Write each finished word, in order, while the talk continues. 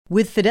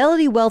With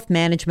Fidelity Wealth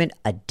Management,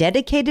 a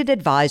dedicated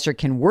advisor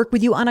can work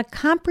with you on a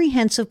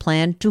comprehensive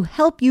plan to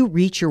help you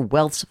reach your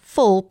wealth's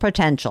full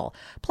potential.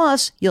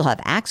 Plus, you'll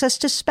have access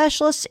to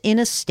specialists in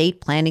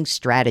estate planning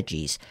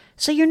strategies.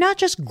 So you're not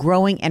just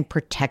growing and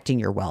protecting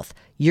your wealth,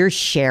 you're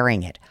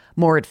sharing it.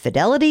 More at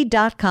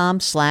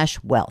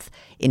fidelity.com/wealth.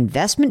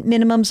 Investment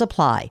minimums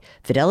apply.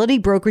 Fidelity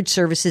Brokerage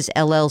Services,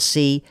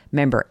 LLC,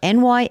 member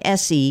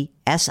NYSE,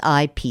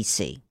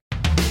 SIPC.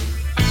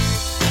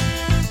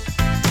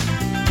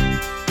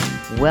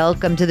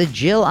 Welcome to the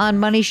Jill on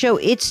Money Show.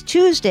 It's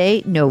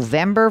Tuesday,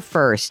 November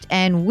 1st,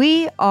 and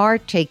we are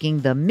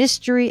taking the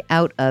mystery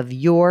out of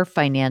your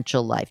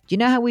financial life. Do you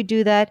know how we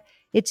do that?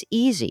 It's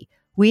easy.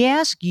 We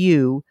ask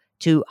you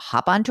to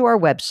hop onto our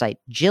website,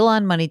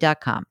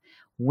 jillonmoney.com.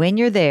 When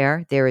you're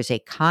there, there is a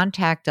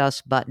Contact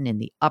Us button in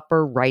the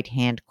upper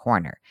right-hand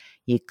corner.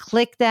 You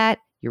click that,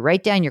 you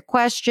write down your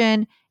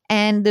question,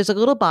 and there's a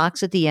little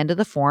box at the end of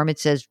the form. It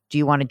says, do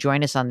you want to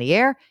join us on the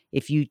air?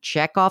 If you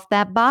check off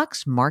that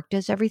box, Mark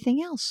does everything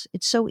else.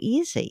 It's so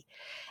easy.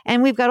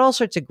 And we've got all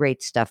sorts of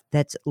great stuff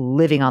that's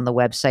living on the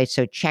website.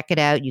 So check it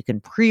out. You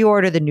can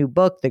pre-order the new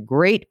book, The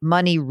Great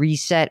Money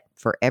Reset.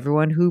 For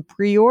everyone who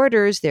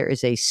pre-orders, there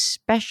is a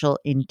special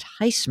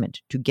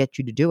enticement to get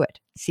you to do it.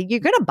 See,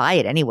 you're going to buy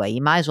it anyway.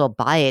 You might as well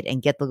buy it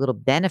and get the little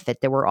benefit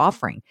that we're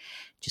offering.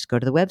 Just go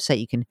to the website.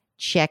 You can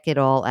check it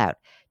all out.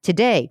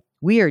 Today,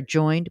 we are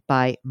joined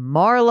by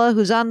Marla,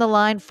 who's on the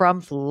line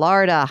from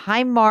Florida.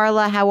 Hi,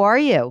 Marla. How are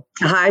you?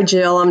 Hi,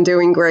 Jill. I'm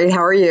doing great.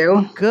 How are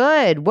you?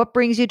 Good. What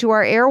brings you to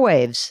our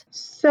airwaves?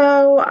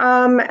 So,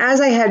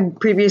 as I had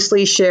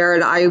previously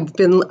shared, I've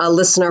been a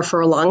listener for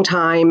a long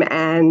time,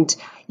 and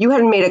you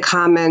had made a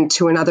comment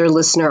to another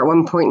listener at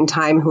one point in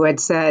time who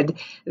had said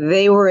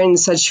they were in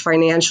such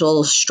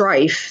financial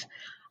strife,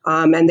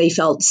 and they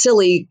felt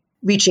silly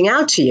reaching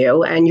out to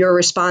you, and your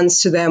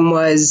response to them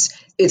was,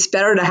 it's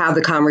better to have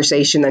the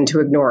conversation than to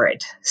ignore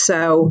it.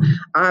 So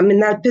I'm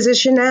in that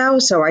position now.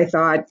 So I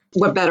thought,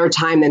 what better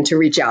time than to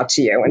reach out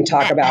to you and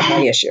talk about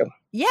my issue?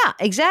 Yeah,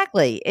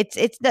 exactly.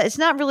 It's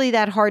not really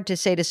that hard to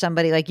say to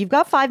somebody like, you've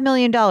got $5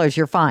 million,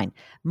 you're fine.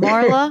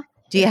 Marla,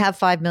 do you have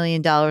 $5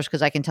 million?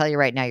 Because I can tell you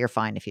right now, you're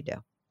fine if you do.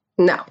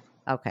 No.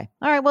 Okay.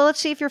 All right. Well,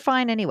 let's see if you're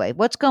fine anyway.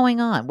 What's going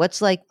on?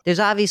 There's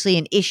obviously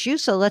an issue.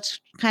 So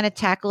let's kind of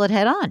tackle it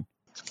head on.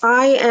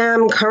 I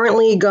am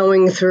currently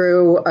going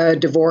through a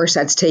divorce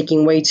that's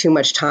taking way too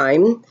much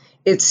time.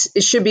 It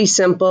should be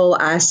simple: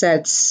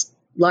 assets,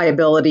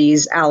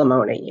 liabilities,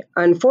 alimony.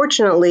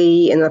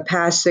 Unfortunately, in the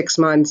past 6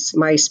 months,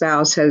 my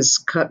spouse has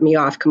cut me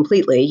off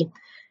completely,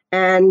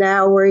 and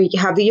now we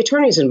have the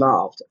attorneys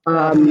involved.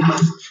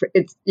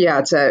 It's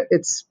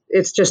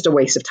just a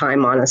waste of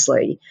time,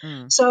 honestly.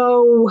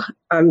 So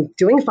I'm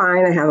doing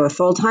fine. I have a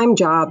full-time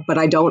job, but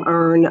I don't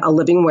earn a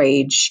living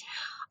wage.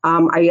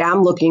 I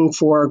am looking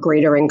for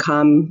greater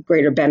income,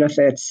 greater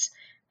benefits.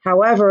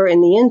 However,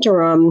 in the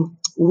interim,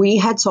 we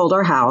had sold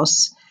our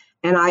house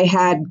and I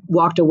had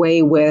walked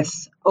away with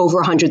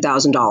over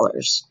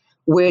 $100,000,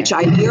 which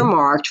I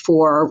earmarked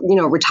for,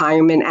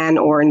 retirement and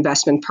or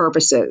investment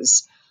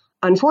purposes.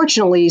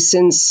 Unfortunately,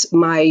 since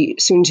my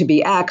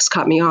soon-to-be ex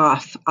cut me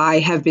off, I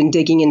have been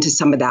digging into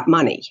some of that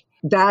money.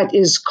 That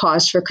is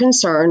cause for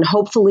concern.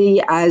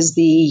 Hopefully, as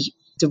the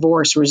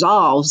divorce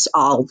resolves,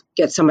 I'll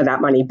get some of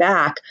that money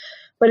back.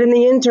 But in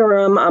the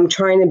interim, I'm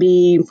trying to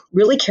be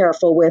really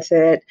careful with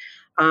it,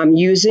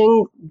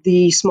 using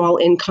the small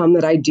income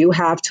that I do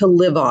have to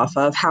live off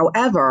of.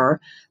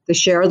 However, the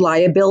shared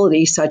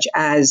liabilities, such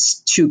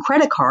as 2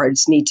 credit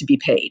cards, need to be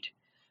paid.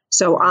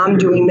 So I'm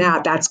doing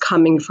that. That's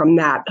coming from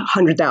that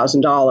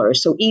 $100,000.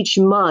 So each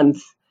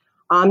month,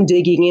 I'm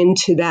digging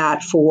into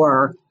that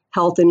for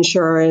health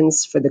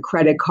insurance, for the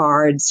credit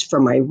cards, for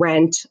my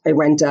rent. I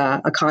rent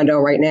a condo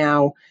right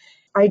now.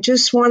 I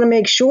just want to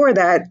make sure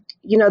that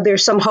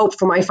there's some hope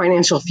for my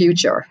financial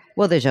future.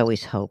 Well, there's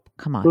always hope.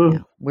 Come on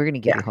now. We're going to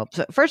give you hope.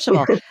 So first of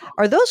all,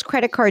 are those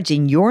credit cards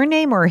in your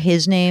name or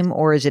his name,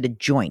 or is it a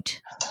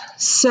joint?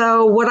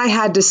 So what I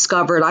had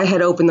discovered, I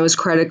had opened those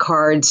credit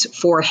cards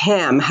for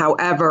him.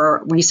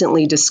 However,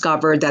 recently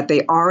discovered that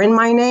they are in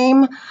my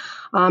name.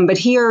 But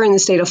here in the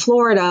state of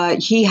Florida,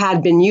 he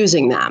had been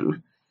using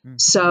them.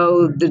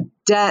 So the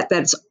debt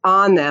that's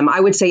on them, I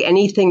would say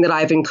anything that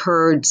I've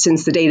incurred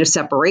since the date of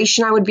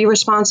separation, I would be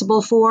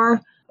responsible for.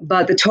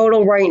 But the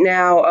total right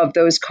now of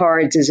those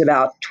cards is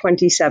about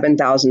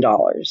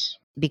 $27,000.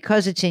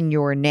 Because it's in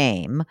your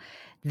name,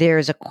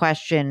 there's a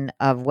question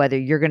of whether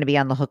you're going to be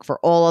on the hook for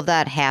all of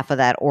that, half of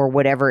that, or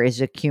whatever is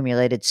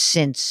accumulated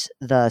since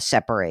the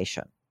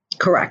separation.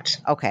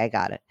 Correct. Okay, I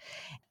got it.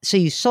 So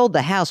you sold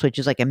the house, which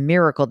is like a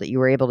miracle that you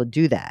were able to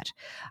do that.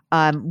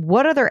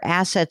 What other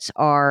assets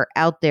are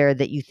out there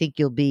that you think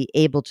you'll be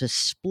able to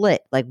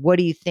split? Like, what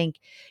do you think,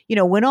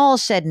 when all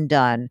is said and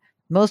done,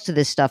 most of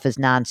this stuff is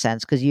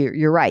nonsense because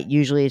you're right.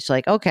 Usually it's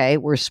like, okay,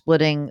 we're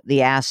splitting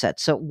the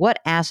assets. So what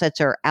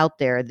assets are out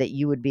there that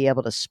you would be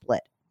able to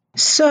split?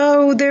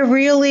 So there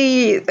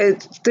really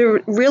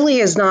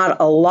is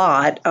not a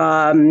lot.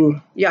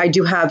 I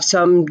do have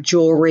some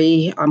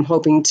jewelry I'm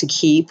hoping to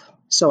keep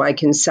so I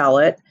can sell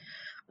it.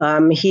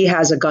 He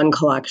has a gun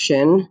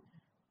collection.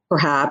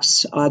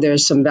 Perhaps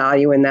there's some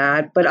value in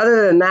that. But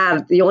other than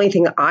that, the only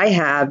thing I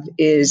have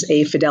is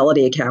a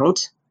Fidelity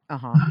account.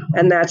 Uh-huh.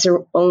 And that's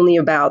only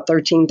about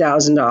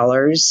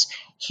 $13,000.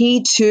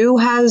 He too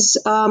has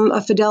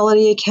a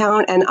Fidelity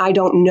account, and I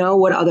don't know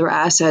what other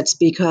assets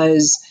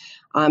because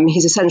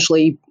he's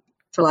essentially,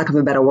 for lack of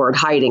a better word,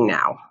 hiding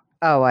now.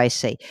 Oh, I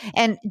see.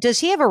 And does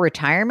he have a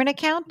retirement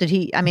account? Is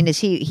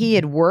he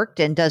had worked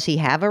and does he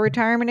have a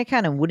retirement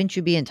account? And wouldn't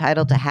you be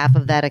entitled to half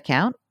of that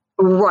account?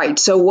 Right.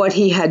 So what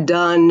he had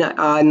done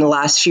in the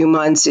last few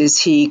months is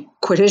he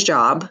quit his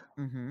job.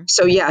 Mm-hmm.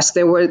 So yes,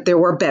 there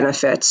were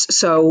benefits.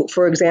 So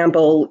for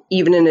example,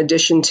 even in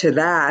addition to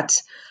that,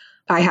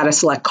 I had a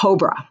Select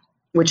Cobra,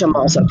 which I'm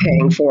also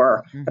paying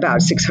for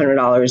about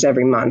 $600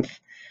 every month.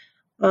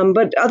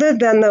 But other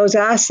than those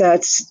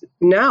assets,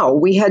 no,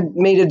 we had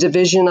made a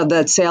division of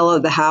the sale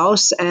of the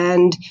house.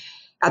 And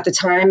at the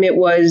time it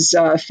was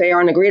fair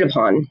and agreed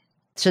upon.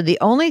 So the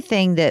only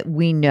thing that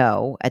we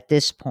know at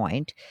this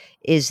point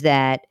is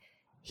that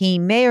he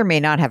may or may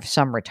not have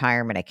some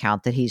retirement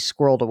account that he's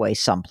squirreled away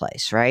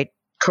someplace, right?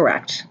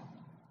 Correct.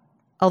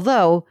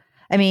 Although,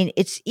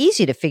 it's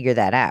easy to figure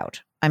that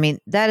out.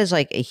 That is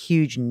like a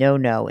huge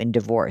no-no in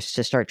divorce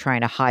to start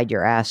trying to hide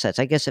your assets.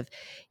 I guess if,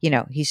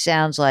 he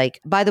sounds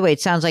like, by the way,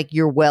 it sounds like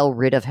you're well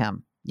rid of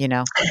him.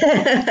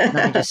 Let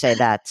me just say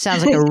that.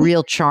 Sounds like a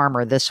real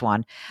charmer, this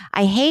one.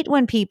 I hate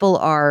when people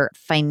are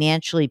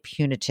financially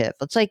punitive.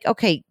 It's like,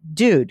 okay,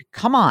 dude,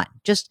 come on.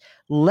 Just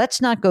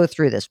let's not go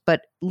through this.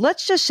 But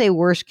let's just say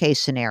worst case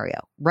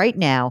scenario. Right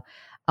now,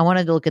 I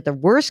wanted to look at the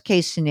worst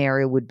case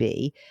scenario would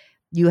be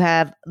you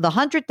have the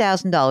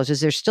 $100,000. Is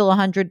there still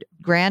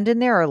 $100,000 in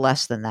there or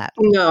less than that?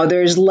 No,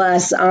 there's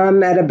less.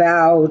 I'm at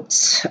about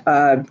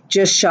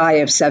just shy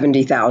of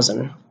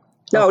 70,000.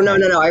 No.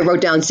 I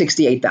wrote down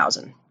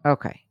 68,000.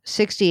 Okay.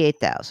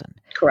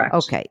 68,000. Correct.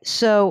 Okay.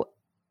 So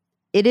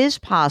it is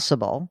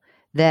possible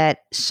that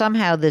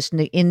somehow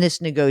in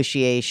this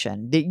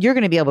negotiation, that you're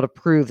going to be able to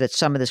prove that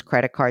some of this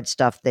credit card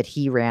stuff that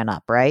he ran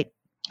up, right?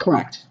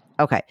 Correct.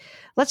 Okay.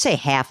 Let's say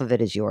half of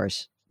it is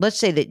yours. Let's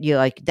say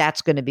that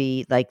that's going to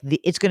be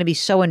it's going to be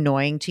so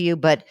annoying to you,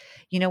 but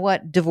you know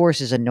what?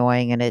 Divorce is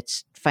annoying and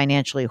it's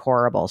financially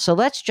horrible. So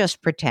let's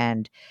just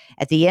pretend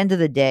at the end of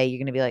the day, you're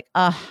going to be like,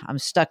 I'm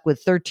stuck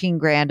with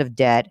 $13,000 of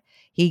debt.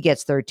 He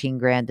gets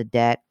 $13,000 of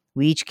debt.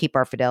 We each keep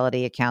our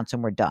Fidelity accounts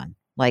and we're done.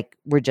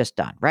 We're just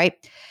done. Right.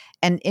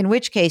 And in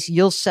which case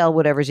you'll sell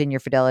whatever's in your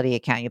Fidelity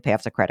account. You pay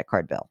off the credit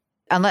card bill.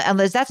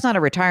 Unless that's not a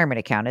retirement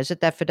account. Is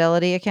it that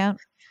Fidelity account?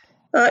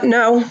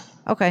 No.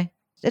 Okay.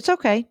 It's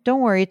okay.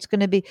 Don't worry.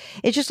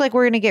 It's just like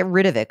we're going to get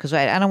rid of it because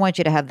I don't want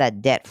you to have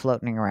that debt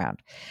floating around.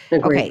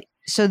 Agreed. Okay.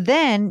 So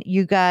then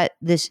you got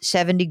this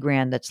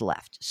 $70,000 that's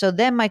left. So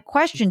then my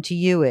question to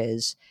you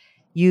is,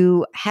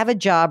 you have a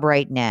job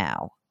right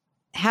now.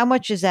 How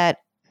much is that?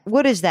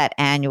 What is that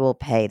annual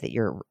pay that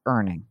you're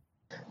earning?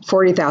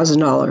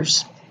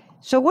 $40,000.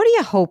 So what do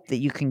you hope that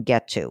you can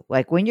get to?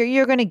 Like when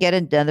you're going to get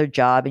another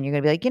job and you're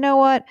going to be like, you know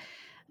what?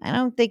 I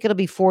don't think it'll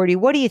be 40.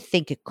 What do you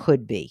think it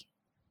could be?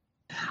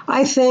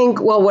 I think,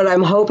 what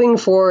I'm hoping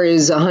for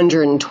is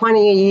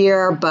 120 a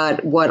year,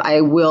 but what I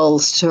will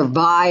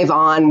survive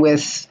on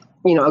with,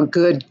 a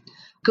good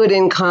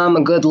income,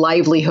 a good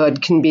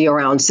livelihood can be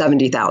around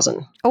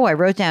 70,000. Oh, I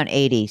wrote down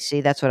 80.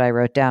 See, that's what I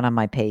wrote down on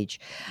my page.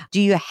 Do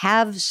you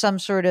have some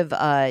sort of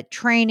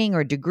training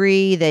or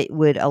degree that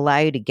would allow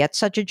you to get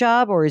such a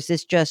job? Or is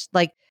this just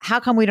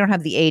how come we don't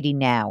have the 80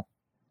 now?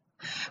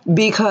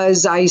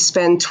 Because I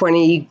spent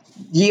 20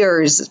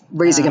 years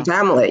raising a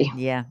family.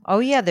 Yeah. Oh,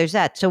 yeah, there's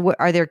that. So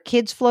are there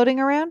kids floating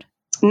around?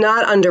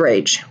 Not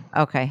underage.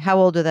 Okay. How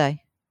old are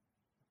they?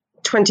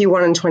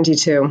 21 and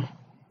 22.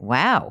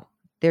 Wow.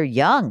 They're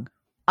young.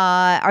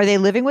 Are they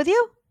living with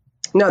you?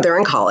 No, they're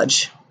in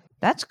college.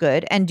 That's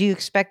good. And do you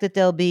expect that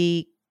do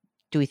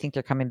we think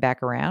they're coming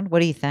back around? What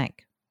do you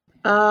think?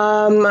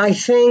 I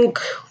think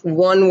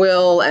one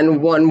will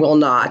and one will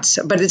not,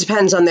 but it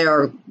depends on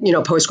their,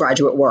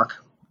 postgraduate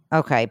work.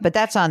 Okay, but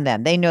that's on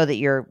them. They know that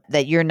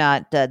you're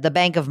not the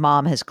bank of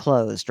mom has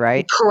closed,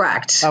 right?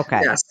 Correct.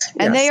 Okay. Yes.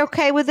 And they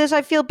okay with this?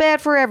 I feel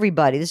bad for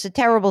everybody. This is a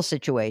terrible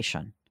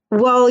situation.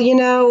 Well,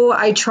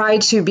 I try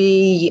to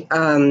be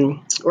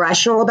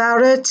rational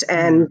about it,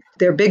 and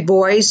they're big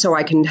boys, so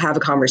I can have a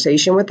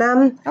conversation with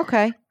them.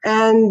 Okay.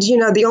 And,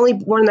 the only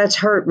one that's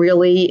hurt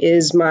really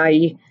is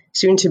my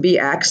soon-to-be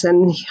ex,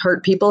 and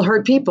hurt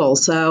people.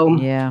 So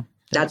yeah.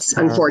 That's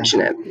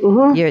unfortunate.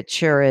 Mm-hmm. Yeah, it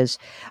sure is.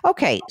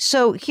 Okay,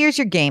 so here's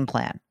your game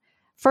plan.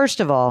 First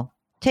of all,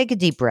 take a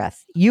deep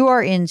breath. You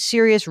are in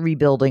serious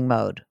rebuilding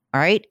mode, all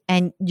right?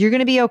 And you're going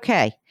to be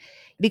okay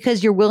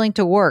because you're willing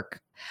to work.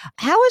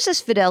 How is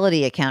this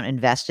Fidelity account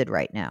invested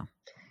right now?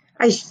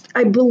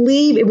 I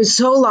believe it was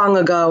so long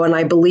ago, and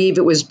I believe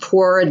it was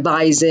poor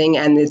advising,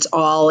 and it's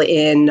all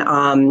in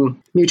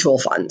mutual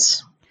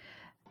funds.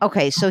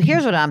 Okay, so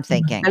here's what I'm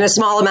thinking. And a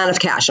small amount of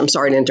cash. I'm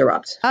sorry to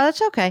interrupt. Oh,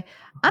 that's okay.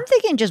 I'm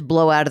thinking just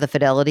blow out of the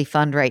Fidelity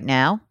fund right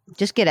now.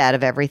 Just get out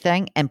of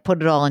everything and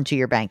put it all into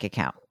your bank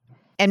account.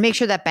 And make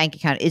sure that bank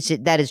account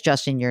that is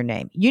just in your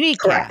name. You need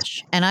Correct.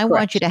 cash. And I Correct.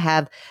 want you to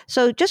have,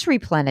 so just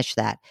replenish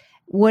that.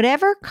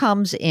 Whatever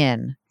comes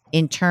in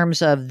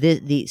terms of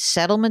the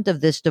settlement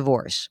of this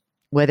divorce,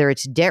 whether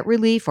it's debt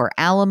relief or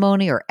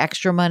alimony or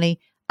extra money,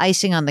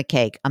 icing on the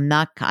cake.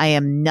 I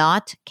am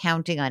not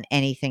counting on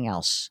anything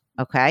else.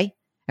 Okay.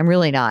 I'm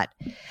really not.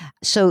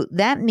 So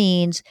that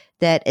means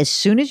that as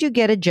soon as you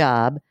get a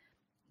job,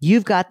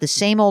 you've got the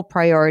same old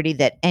priority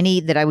that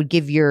I would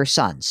give your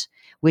sons,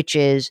 which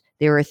is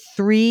there are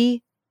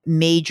 3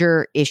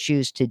 major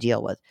issues to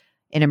deal with.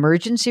 An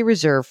emergency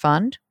reserve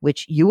fund,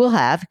 which you will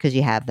have because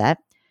you have that,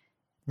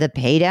 the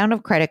pay down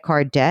of credit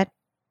card debt,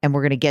 and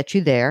we're going to get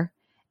you there.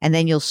 And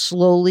then you'll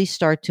slowly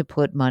start to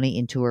put money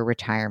into a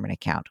retirement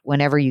account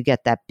whenever you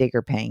get that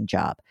bigger paying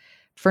job.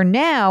 For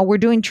now, we're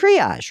doing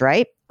triage,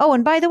 right? Oh,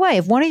 and by the way,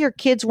 if one of your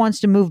kids wants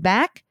to move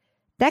back,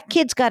 that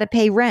kid's got to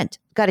pay rent,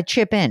 got to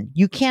chip in.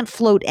 You can't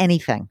float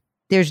anything.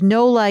 There's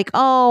no like,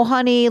 oh,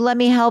 honey, let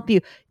me help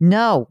you.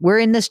 No, we're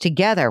in this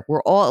together.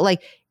 We're all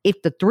like,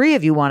 if the 3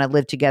 of you want to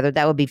live together,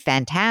 that would be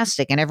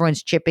fantastic. And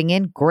everyone's chipping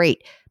in,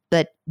 great.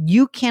 But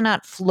you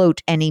cannot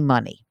float any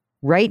money.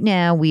 Right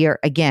now, we are,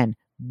 again,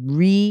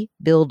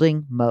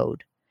 rebuilding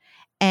mode.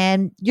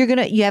 And you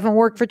haven't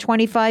worked for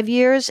 25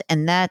 years,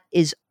 and or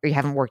you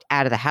haven't worked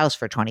out of the house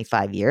for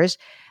 25 years.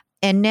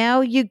 And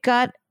now you've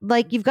got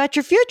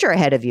your future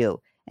ahead of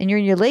you. And you're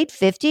in your late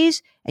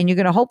 50s, and you're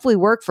going to hopefully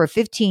work for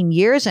 15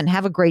 years and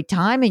have a great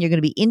time. And you're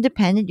going to be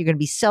independent. You're going to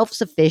be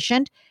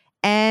self-sufficient.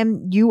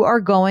 And you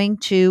are going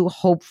to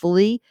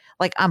hopefully,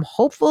 I'm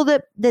hopeful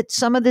that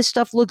some of this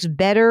stuff looks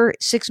better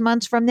 6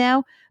 months from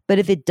now. But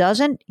if it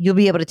doesn't, you'll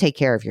be able to take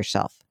care of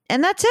yourself.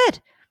 And that's it.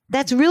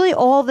 That's really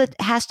all that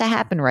has to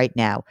happen right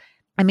now.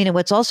 I mean, and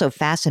what's also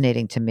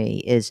fascinating to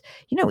me is,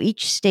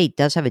 each state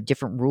does have a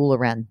different rule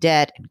around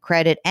debt and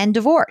credit and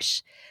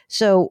divorce.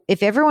 So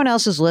if everyone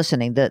else is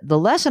listening, the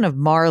lesson of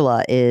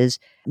Marla is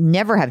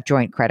never have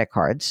joint credit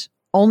cards.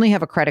 Only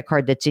have a credit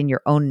card that's in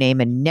your own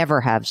name and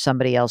never have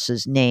somebody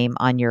else's name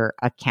on your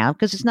account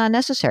because it's not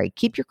necessary.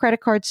 Keep your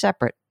credit card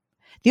separate.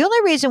 The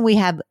only reason we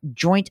have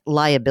joint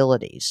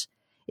liabilities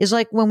is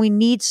like when we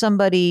need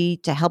somebody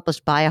to help us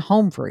buy a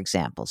home, for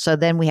example. So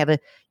then we have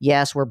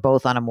yes, we're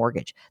both on a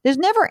mortgage. There's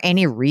never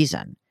any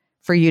reason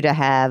for you to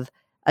have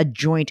a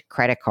joint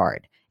credit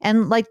card.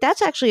 And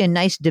that's actually a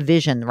nice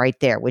division right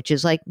there, which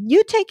is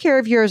you take care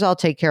of yours, I'll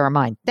take care of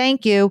mine.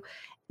 Thank you.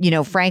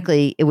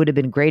 Frankly, it would have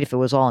been great if it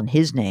was all in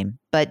his name,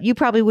 but you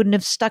probably wouldn't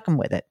have stuck him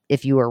with it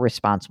if you were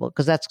responsible,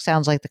 because that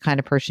sounds like the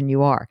kind of person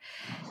you are.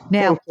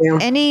 Now,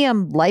 any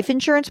life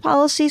insurance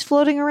policies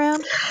floating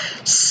around?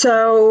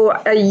 So,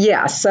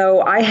 yeah.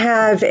 So I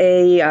have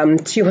a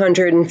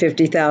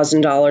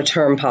 $250,000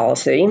 term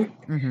policy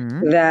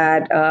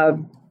that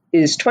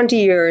is 20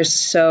 years.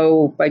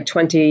 So by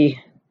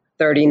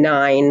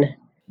 2039,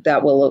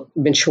 that will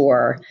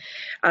mature.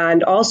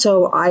 And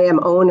also, I am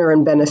owner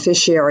and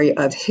beneficiary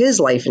of his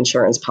life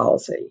insurance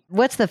policy.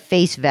 What's the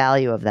face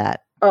value of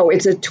that? Oh,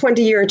 it's a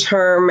 20-year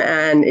term,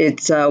 and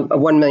it's a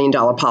 $1 million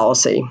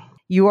policy.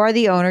 You are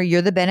the owner.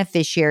 You're the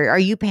beneficiary. Are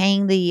you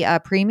paying the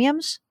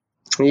premiums?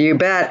 You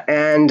bet.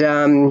 And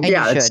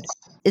yeah. You should.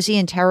 Is he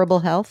in terrible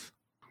health?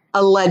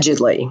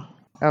 Allegedly.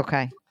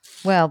 Okay.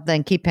 Well,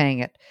 then keep paying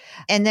it.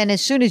 And then as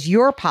soon as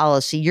your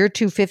policy, your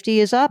 250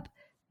 is up,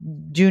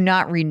 do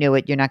not renew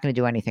it. You're not going to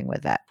do anything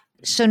with that.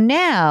 So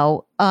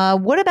now,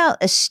 what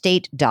about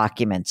estate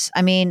documents?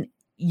 I mean,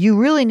 you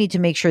really need to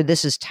make sure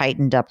this is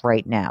tightened up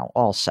right now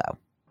also.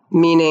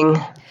 Meaning?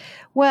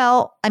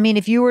 Well, I mean,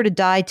 if you were to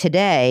die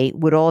today,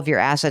 would all of your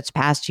assets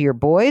pass to your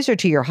boys or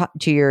to your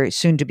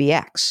soon-to-be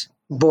ex?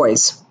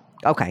 Boys.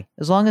 Okay,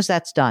 as long as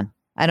that's done.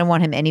 I don't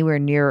want him anywhere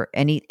near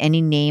any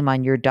name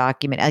on your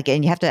document.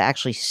 Again, you have to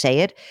actually say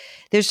it.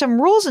 There's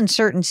some rules in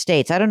certain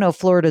states. I don't know if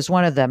Florida is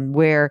one of them,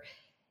 where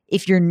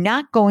if you're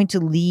not going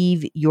to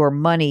leave your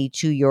money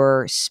to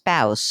your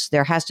spouse,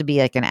 there has to be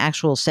an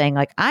actual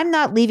saying I'm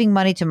not leaving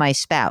money to my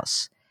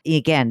spouse.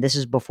 Again, this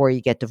is before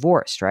you get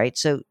divorced, right?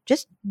 So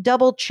just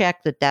double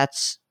check that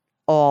that's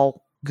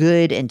all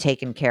good and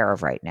taken care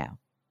of right now.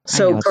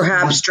 So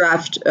perhaps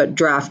draft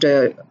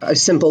a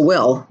simple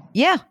will.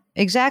 Yeah,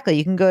 exactly.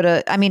 You can go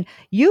to,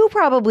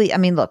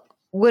 look,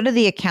 what are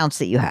the accounts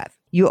that you have?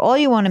 All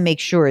you want to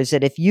make sure is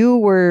that if you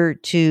were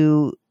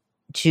to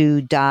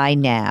die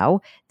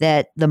now,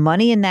 that the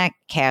money in that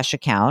cash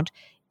account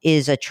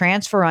is a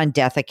transfer on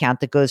death account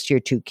that goes to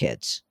your 2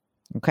 kids.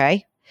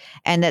 Okay.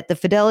 And that the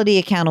Fidelity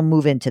account will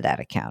move into that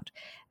account.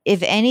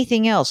 If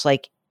anything else, I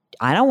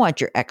don't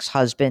want your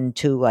ex-husband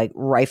to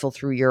rifle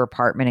through your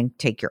apartment and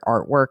take your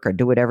artwork or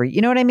do whatever.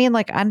 You know what I mean?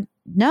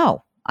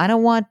 No, I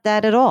don't want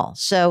that at all.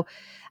 So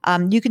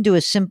you can do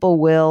a simple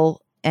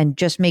will and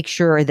just make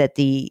sure that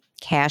the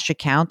cash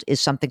account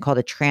is something called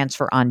a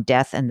transfer on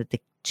death and that the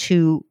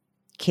 2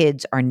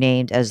 kids are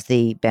named as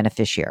the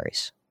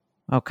beneficiaries.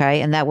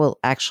 Okay. And that will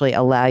actually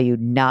allow you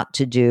not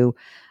to do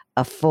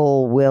a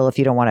full will if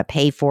you don't want to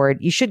pay for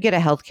it. You should get a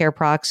healthcare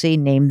proxy,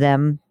 name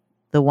them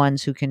the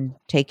ones who can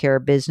take care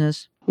of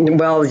business.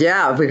 Well,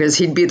 yeah, because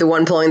he'd be the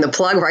one pulling the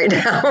plug right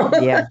now.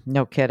 Yeah,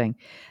 no kidding.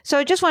 So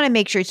I just want to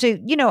make sure. So,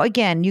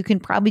 again, you can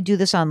probably do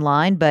this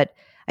online, but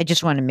I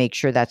just want to make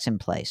sure that's in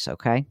place.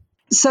 Okay.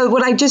 So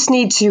what I just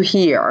need to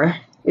hear,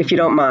 if you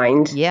don't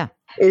mind, Yeah.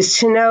 is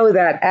to know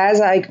that as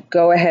I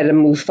go ahead and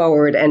move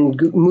forward and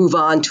move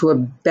on to a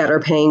better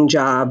paying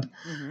job,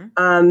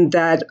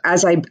 that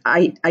as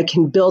I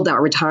can build that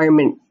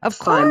retirement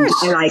fund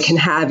and I can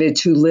have it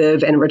to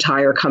live and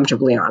retire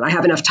comfortably on. I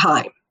have enough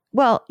time.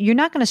 Well, you're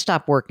not going to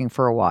stop working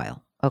for a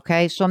while.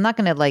 Okay. So I'm not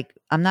going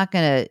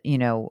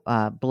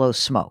to blow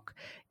smoke.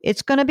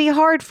 It's going to be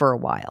hard for a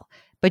while,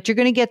 but you're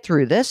going to get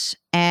through this.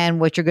 And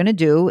what you're going to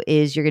do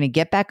is you're going to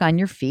get back on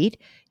your feet.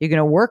 You're going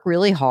to work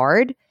really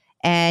hard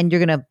and you're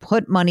going to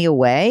put money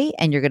away,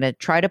 and you're going to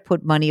try to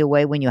put money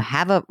away when you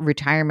have a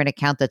retirement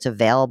account that's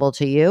available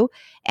to you.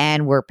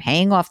 And we're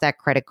paying off that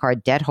credit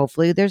card debt.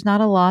 Hopefully there's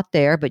not a lot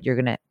there, but you're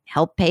going to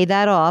help pay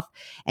that off,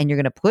 and you're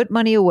going to put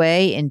money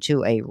away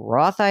into a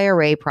Roth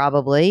IRA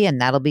probably.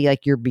 And that'll be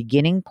like your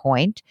beginning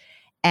point.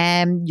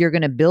 And you're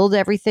going to build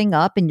everything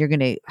up, and you're going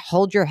to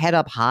hold your head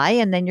up high.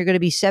 And then you're going to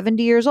be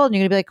 70 years old and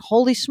you're going to be like,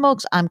 holy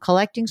smokes, I'm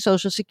collecting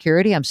Social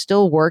Security. I'm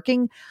still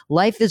working.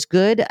 Life is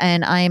good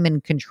and I am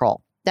in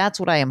control.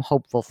 That's what I am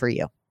hopeful for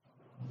you.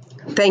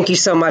 Thank you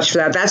so much for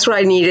that. That's what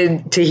I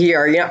needed to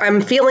hear. I'm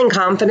feeling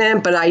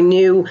confident, but I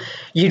knew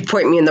you'd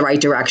point me in the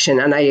right direction,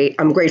 and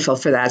I'm grateful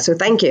for that. So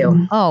thank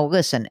you. Oh,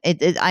 listen,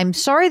 I'm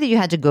sorry that you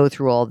had to go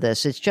through all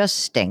this. It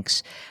just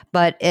stinks.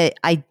 But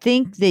I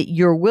think that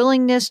your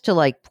willingness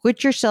to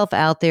put yourself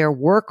out there,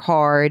 work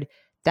hard,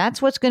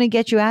 that's what's going to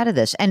get you out of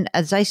this. And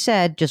as I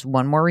said, just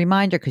one more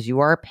reminder, because you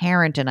are a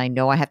parent, and I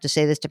know I have to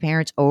say this to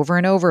parents over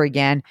and over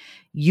again,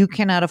 you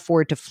cannot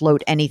afford to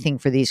float anything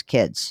for these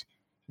kids.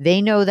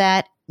 They know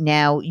that.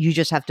 Now you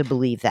just have to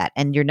believe that.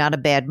 And you're not a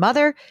bad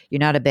mother. You're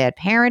not a bad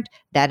parent.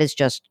 That is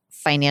just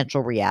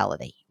financial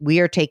reality.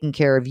 We are taking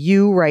care of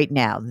you right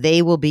now.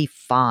 They will be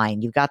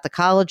fine. You've got the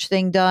college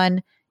thing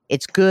done.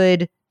 It's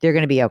good. They're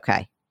going to be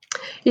okay.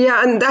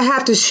 Yeah. And I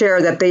have to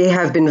share that they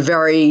have been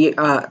very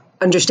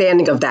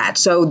understanding of that.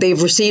 So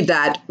they've received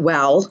that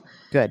well.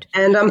 Good.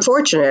 And I'm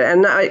fortunate.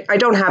 And I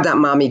don't have that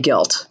mommy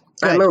guilt.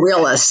 Good. I'm a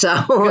realist, so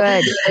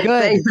good.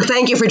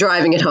 Thank you for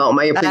driving it home.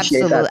 I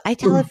appreciate that. I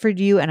tell it for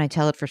you, and I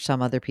tell it for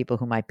some other people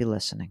who might be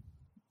listening.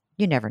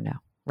 You never know,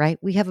 right?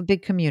 We have a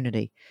big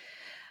community.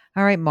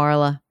 All right,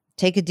 Marla,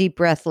 take a deep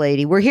breath,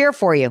 lady. We're here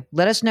for you.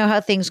 Let us know how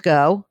things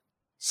go.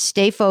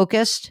 Stay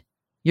focused.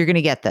 You're going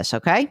to get this,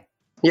 okay?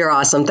 You're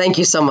awesome. Thank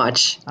you so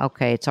much.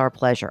 Okay, it's our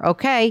pleasure.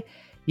 Okay,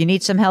 you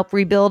need some help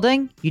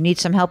rebuilding? You need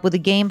some help with a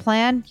game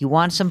plan? You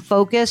want some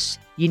focus?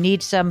 You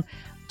need some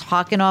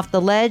talking off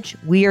the ledge?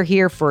 We are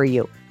here for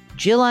you.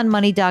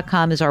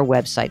 JillOnMoney.com is our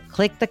website.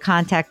 Click the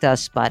Contact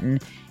Us button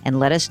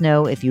and let us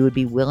know if you would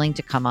be willing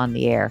to come on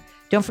the air.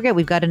 Don't forget,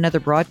 we've got another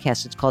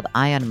broadcast. It's called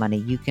Eye on Money.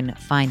 You can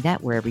find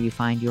that wherever you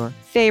find your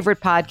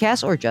favorite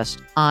podcast or just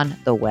on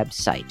the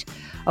website.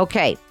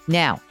 Okay,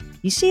 now,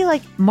 you see,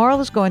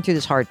 Marla's going through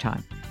this hard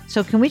time.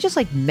 So can we just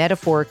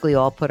metaphorically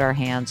all put our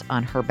hands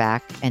on her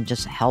back and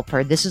just help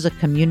her? This is a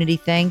community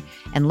thing,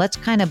 and let's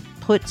kind of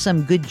put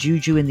some good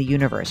juju in the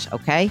universe,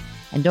 okay?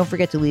 And don't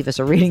forget to leave us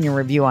a rating and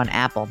review on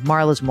Apple.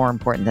 Marla's more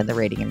important than the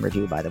rating and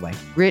review, by the way.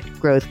 Grit,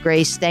 growth,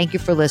 grace. Thank you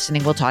for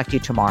listening. We'll talk to you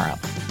tomorrow.